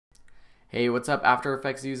Hey, what's up After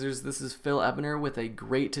Effects users? This is Phil Ebner with a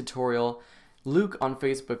great tutorial. Luke on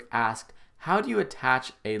Facebook asked, how do you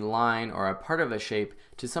attach a line or a part of a shape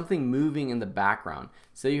to something moving in the background?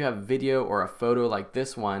 Say you have video or a photo like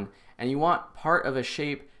this one, and you want part of a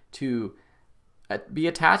shape to be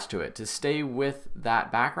attached to it, to stay with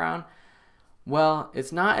that background. Well,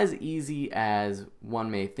 it's not as easy as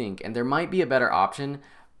one may think, and there might be a better option,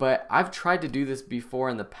 but I've tried to do this before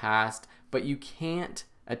in the past, but you can't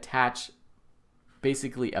attach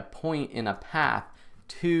basically a point in a path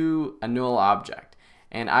to a null object.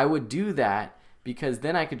 And I would do that because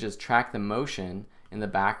then I could just track the motion in the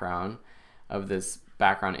background of this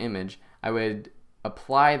background image. I would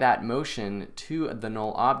apply that motion to the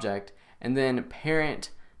null object and then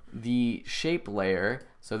parent the shape layer,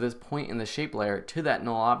 so this point in the shape layer, to that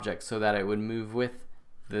null object so that it would move with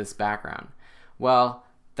this background. Well,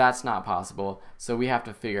 that's not possible, so we have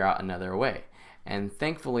to figure out another way. And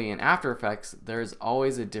thankfully in After Effects there's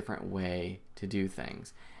always a different way to do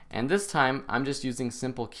things. And this time I'm just using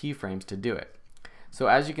simple keyframes to do it. So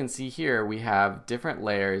as you can see here, we have different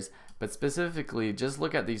layers, but specifically just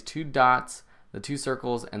look at these two dots, the two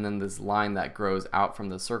circles, and then this line that grows out from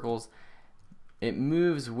the circles. It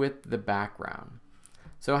moves with the background.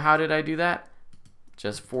 So how did I do that?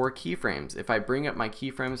 Just 4 keyframes. If I bring up my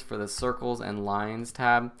keyframes for the circles and lines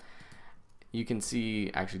tab, you can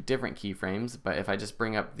see actually different keyframes, but if I just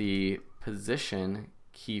bring up the position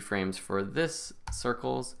keyframes for this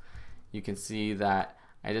circles, you can see that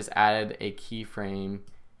I just added a keyframe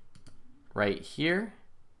right here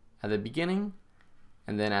at the beginning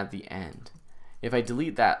and then at the end. If I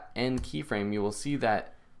delete that end keyframe, you will see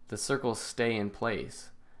that the circles stay in place,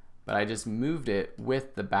 but I just moved it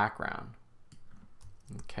with the background.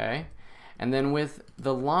 Okay, and then with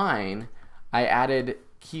the line, I added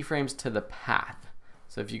keyframes to the path.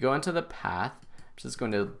 So if you go into the path, I'm just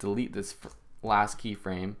going to delete this last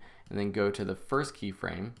keyframe and then go to the first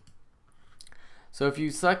keyframe. So if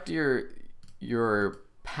you select your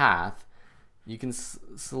path, you can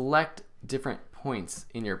select different points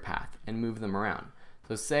in your path and move them around.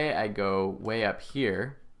 So say I go way up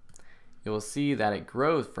here, you'll see that it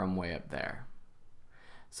grows from way up there.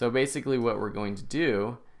 So basically what we're going to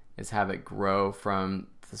do is have it grow from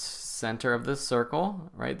the center of the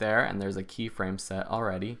circle right there, and there's a keyframe set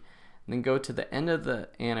already, and then go to the end of the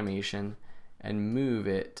animation and move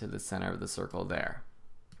it to the center of the circle there.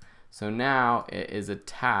 So now it is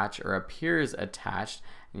attached, or appears attached,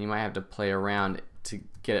 and you might have to play around to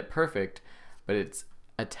get it perfect, but it's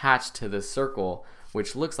attached to the circle,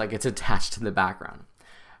 which looks like it's attached to the background.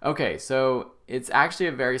 Okay, so it's actually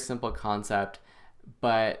a very simple concept,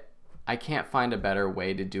 but I can't find a better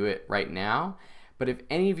way to do it right now. But if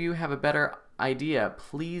any of you have a better idea,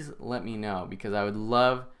 please let me know, because I would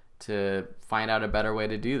love to find out a better way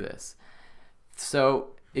to do this.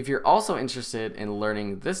 So if you're also interested in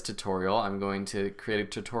learning this tutorial, I'm going to create a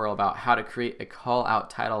tutorial about how to create a call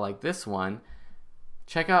out title like this one.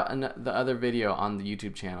 Check out the other video on the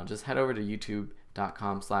YouTube channel. Just head over to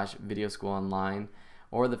youtube.com/videoschoolonline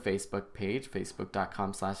or the Facebook page,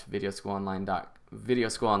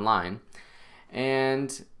 facebook.com/videoschoolonline,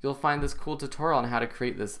 and you'll find this cool tutorial on how to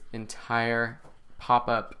create this entire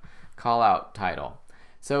pop-up call-out title.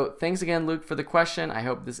 So thanks again, Luke, for the question. I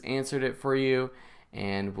hope this answered it for you,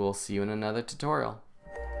 and we'll see you in another tutorial.